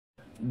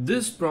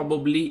this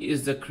probably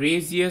is the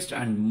craziest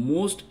and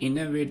most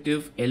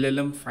innovative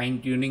LLM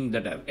fine-tuning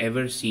that I've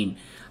ever seen.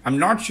 I'm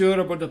not sure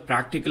about the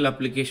practical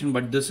application,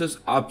 but this is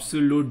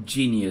absolute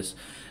genius.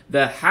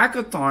 The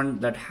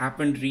hackathon that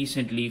happened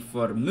recently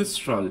for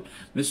Mistral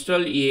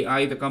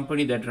AI, the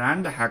company that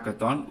ran the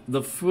hackathon,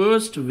 the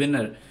first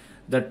winner,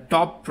 the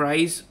top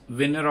prize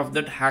winner of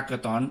that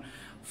hackathon,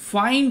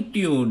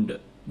 fine-tuned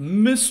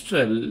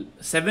Mistral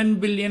 7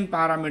 billion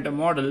parameter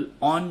model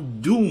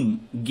on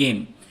Doom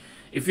game.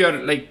 If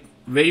you're like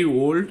very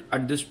old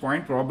at this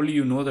point, probably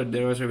you know that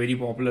there was a very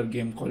popular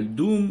game called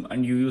Doom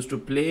and you used to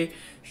play,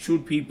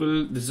 shoot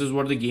people. This is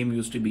what the game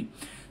used to be.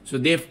 So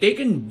they've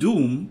taken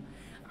Doom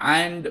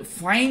and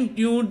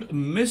fine-tuned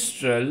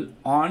Mistral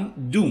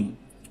on Doom.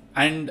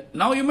 And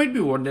now you might be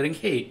wondering,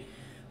 hey,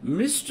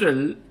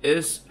 Mistral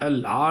is a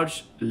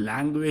large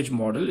language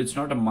model. It's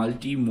not a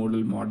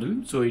multimodal model,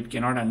 so it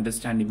cannot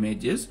understand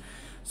images.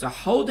 So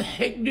how the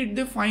heck did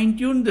they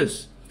fine-tune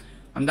this?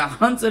 And the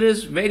answer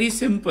is very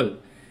simple.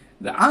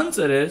 The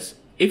answer is,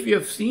 if you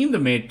have seen The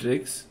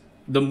Matrix,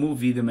 the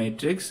movie The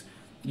Matrix,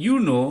 you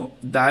know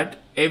that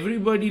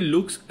everybody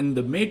looks in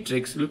the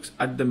Matrix, looks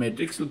at the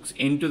Matrix, looks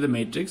into the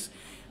Matrix,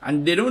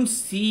 and they don't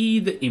see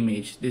the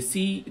image, they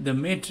see the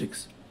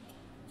Matrix.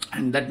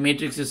 And that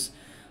Matrix is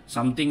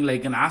something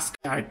like an ASCII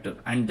character,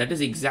 and that is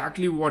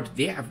exactly what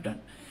they have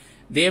done.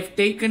 They have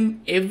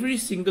taken every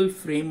single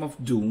frame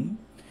of Doom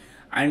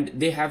and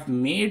they have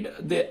made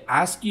the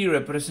ASCII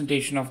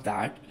representation of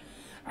that,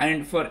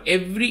 and for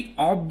every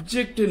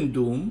object in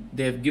Doom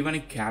they have given a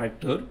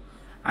character,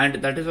 and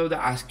that is how the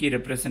ASCII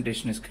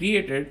representation is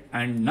created.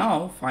 And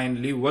now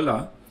finally,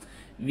 voila,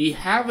 we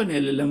have an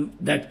LLM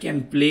that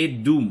can play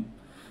Doom.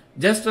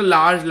 Just a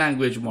large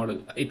language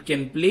model, it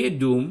can play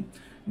Doom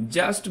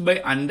just by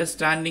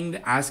understanding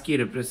the ASCII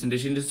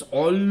representation. It's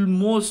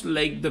almost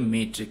like the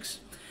Matrix.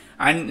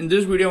 And in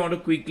this video I want to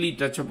quickly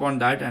touch upon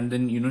that and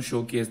then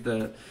showcase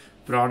the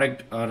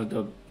product or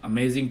the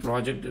amazing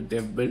project that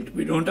they've built.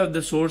 We don't have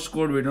the source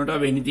code, we don't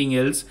have anything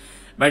else,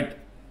 but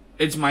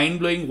it's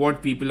mind-blowing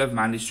what people have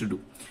managed to do.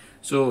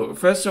 So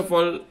first of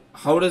all,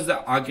 how does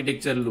the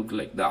architecture look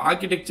like? The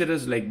architecture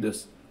is like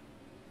this.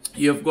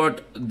 You've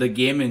got the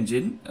game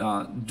engine,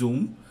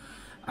 Doom,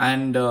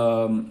 and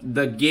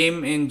the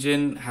game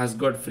engine has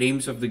got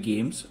frames of the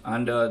games,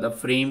 and the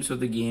frames of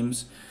the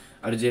games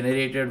are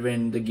generated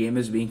when the game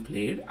is being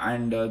played,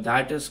 and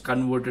that is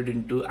converted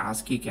into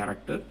ASCII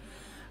character,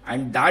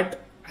 and that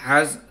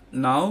has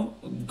now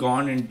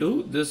gone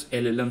into this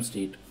LLM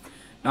state.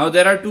 Now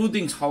there are two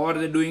things. How are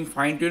they doing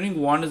fine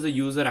tuning? One is the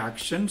user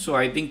action. So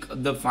I think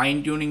the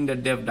fine tuning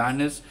that they have done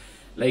is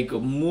like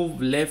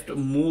move left,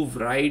 move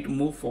right,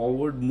 move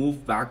forward,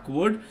 move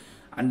backward,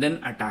 and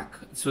then attack.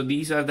 So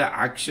these are the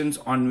actions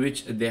on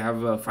which they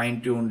have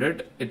fine-tuned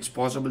it. It's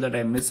possible that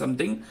I missed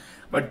something,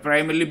 but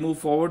primarily move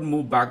forward,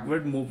 move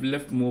backward, move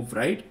left, move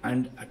right,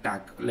 and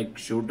attack, like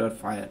shoot or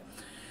fire.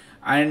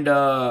 And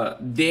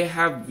they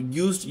have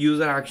used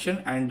user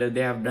action and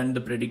they have done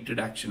the predicted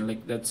action.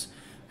 Like that's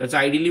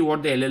ideally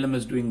what the LLM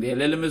is doing. The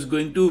LLM is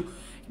going to,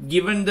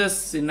 given the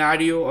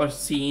scenario or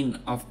scene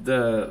of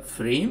the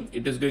frame,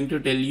 it is going to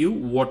tell you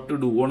what to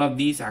do. One of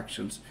these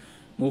actions: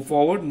 move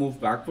forward, move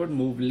backward,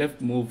 move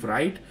left, move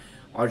right,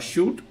 or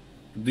shoot.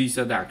 These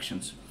are the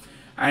actions.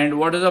 And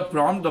what is the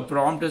prompt? The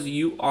prompt is,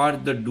 you are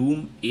the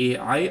Doom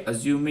AI,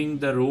 assuming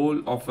the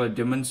role of a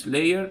demon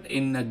slayer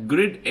in a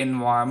grid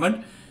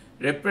environment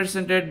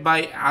represented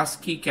by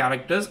ASCII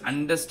characters.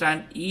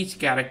 Understand each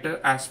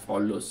character as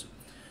follows.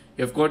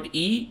 You've got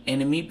E,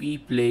 enemy, P,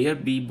 player,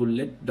 B,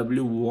 bullet,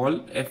 W,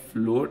 wall, F,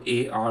 load,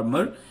 A,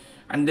 armor,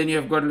 and then you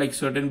have got like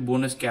certain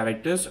bonus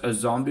characters, a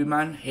zombie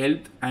man,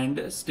 health, and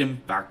a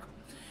stim pack.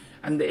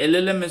 And the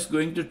LLM is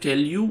going to tell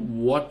you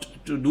what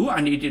to do,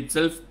 and it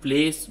itself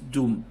plays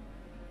Doom.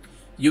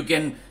 You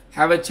can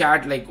have a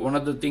chat. Like one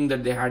of the things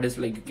that they had is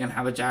like you can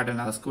have a chat and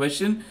ask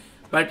question,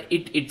 but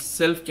it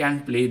itself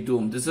can play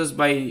Doom. This is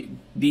by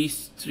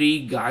these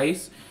three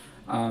guys.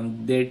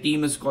 Their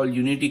team is called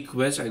Unity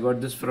Quest. I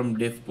got this from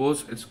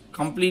DevPost. It's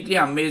completely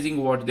amazing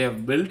what they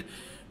have built.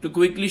 To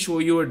quickly show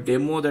you a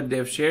demo that they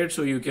have shared,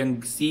 so you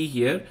can see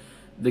here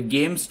the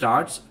game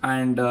starts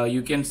and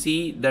you can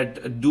see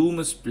that Doom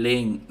is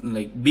playing,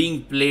 like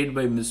being played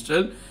by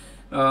Mistral.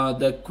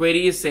 The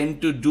query is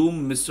sent to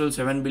Doom Mistral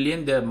 7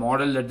 billion, the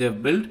model that they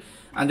have built,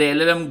 and the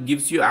LLM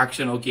gives you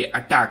action. Okay,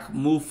 attack,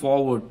 move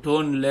forward,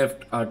 turn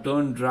left,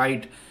 turn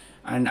right,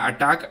 and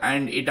attack,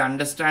 and it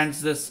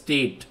understands the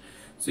state.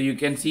 So you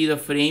can see the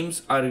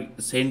frames are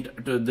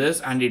sent to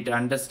this and it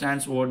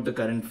understands what the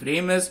current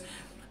frame is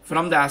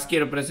from the ASCII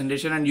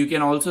representation, and you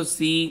can also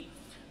see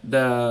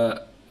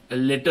the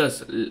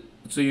letters.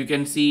 So you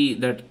can see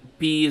that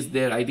P is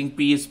there. I think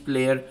P is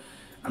player.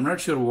 I'm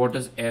not sure what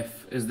is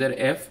F. Is there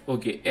F?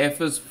 Okay, F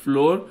is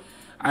floor,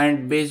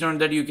 and based on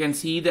that you can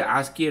see the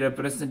ASCII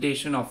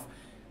representation of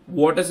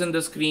what is in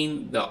the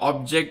screen, the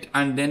object,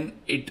 and then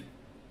it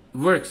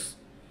works.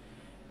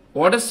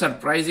 What is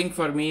surprising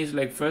for me is,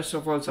 like, first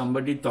of all,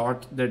 somebody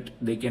thought that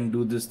they can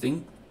do this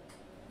thing.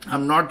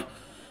 I'm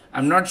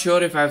not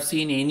sure if I've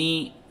seen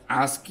any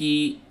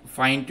ASCII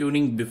fine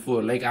tuning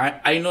before. Like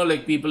I know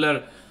like people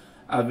are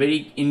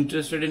very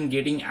interested in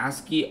getting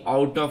ASCII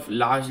out of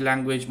large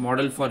language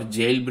model for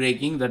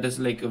jailbreaking. That is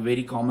like a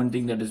very common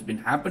thing that has been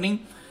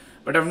happening,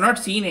 but I've not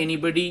seen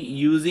anybody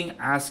using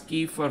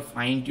ASCII for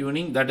fine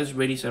tuning. That is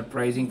very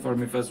surprising for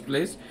me, first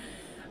place.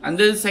 And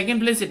the second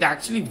place, it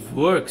actually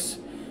works.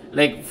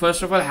 Like,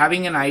 first of all,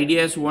 having an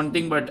idea is one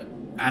thing, but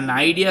an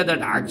idea that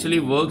actually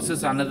works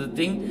is another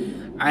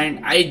thing.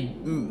 And I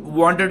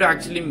wanted to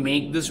actually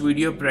make this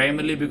video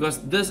primarily because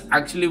this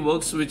actually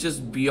works, which is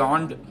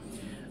beyond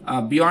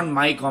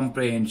my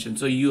comprehension.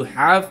 So you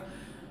have,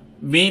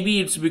 maybe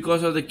it's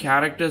because of the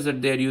characters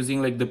that they're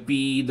using, like the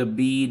P, the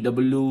B,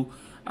 W,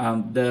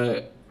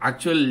 the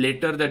actual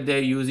letter that they're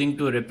using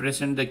to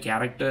represent the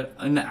character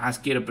in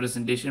ASCII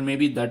representation.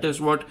 Maybe that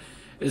is what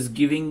is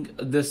giving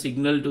the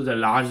signal to the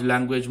large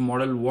language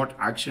model what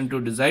action to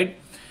decide.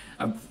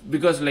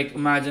 Because like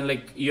imagine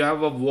like you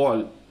have a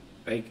wall,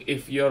 like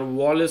if your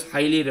wall is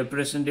highly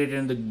represented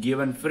in the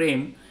given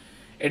frame,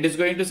 it is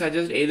going to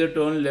suggest either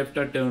turn left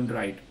or turn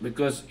right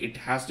because it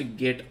has to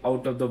get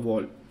out of the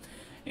wall.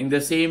 In the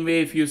same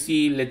way, if you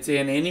see, let's say,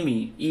 an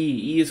enemy,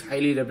 E is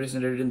highly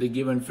represented in the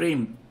given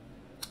frame,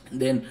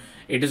 then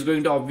it is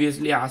going to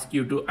obviously ask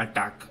you to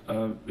attack,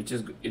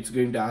 it's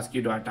going to ask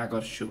you to attack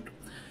or shoot.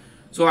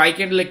 So I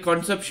can like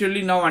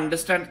conceptually now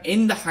understand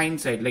in the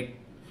hindsight, like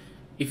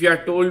if you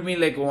had told me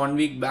like 1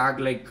 week back,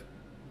 like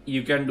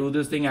you can do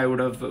this thing, I would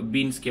have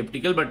been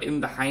skeptical, but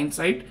in the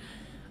hindsight,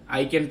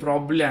 I can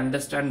probably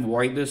understand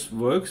why this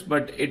works.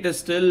 But it is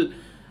still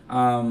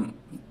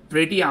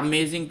pretty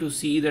amazing to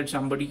see that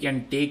somebody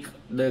can take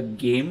the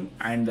game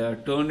and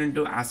turn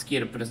into ASCII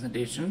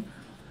representation,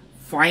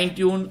 fine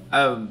tune,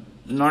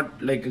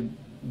 not like a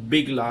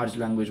big large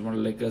language model,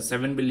 like a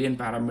 7 billion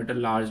parameter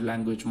large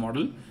language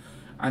model,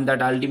 and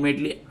that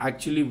ultimately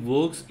actually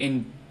works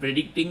in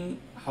predicting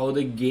how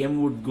the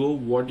game would go,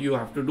 what you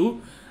have to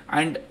do,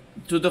 and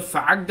to the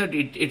fact that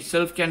it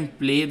itself can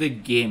play the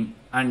game,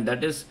 and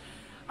that is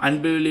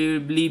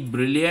unbelievably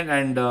brilliant.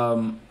 And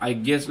I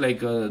guess like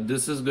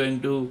this is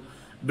going to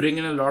bring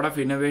in a lot of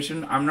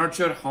innovation. I'm not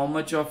sure how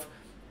much of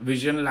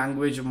vision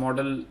language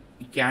model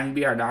can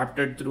be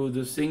adapted through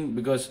this thing,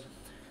 because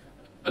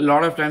a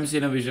lot of times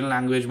in a vision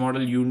language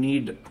model you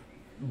need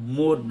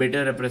more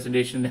better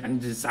representation than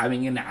just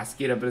having an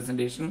ASCII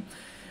representation.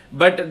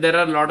 But there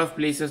are a lot of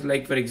places,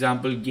 like for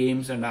example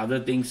games and other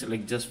things,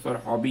 like just for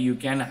hobby you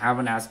can have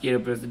an ASCII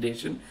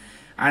representation.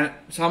 And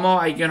somehow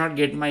I cannot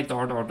get my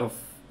thought out of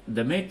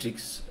the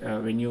matrix.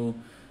 When you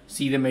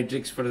see the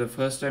matrix for the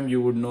first time,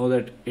 you would know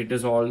that it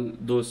is all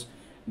those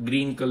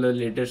green color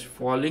letters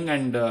falling,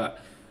 and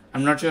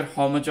I'm not sure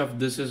how much of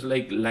this is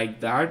like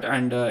that.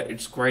 And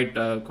it's quite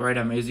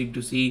amazing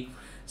to see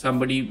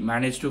somebody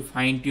managed to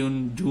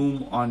fine-tune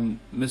Doom on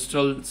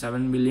Mistral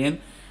 7 million,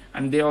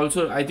 and they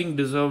also, I think,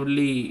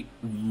 deservedly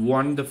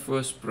won the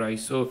first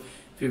prize. So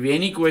if you have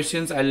any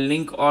questions, I'll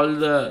link all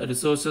the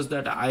resources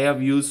that I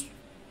have used,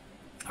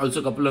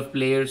 also a couple of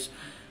players'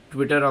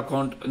 Twitter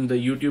account in the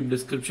YouTube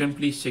description.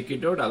 Please check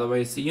it out.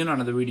 Otherwise, see you in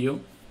another video.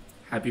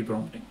 Happy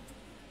prompting.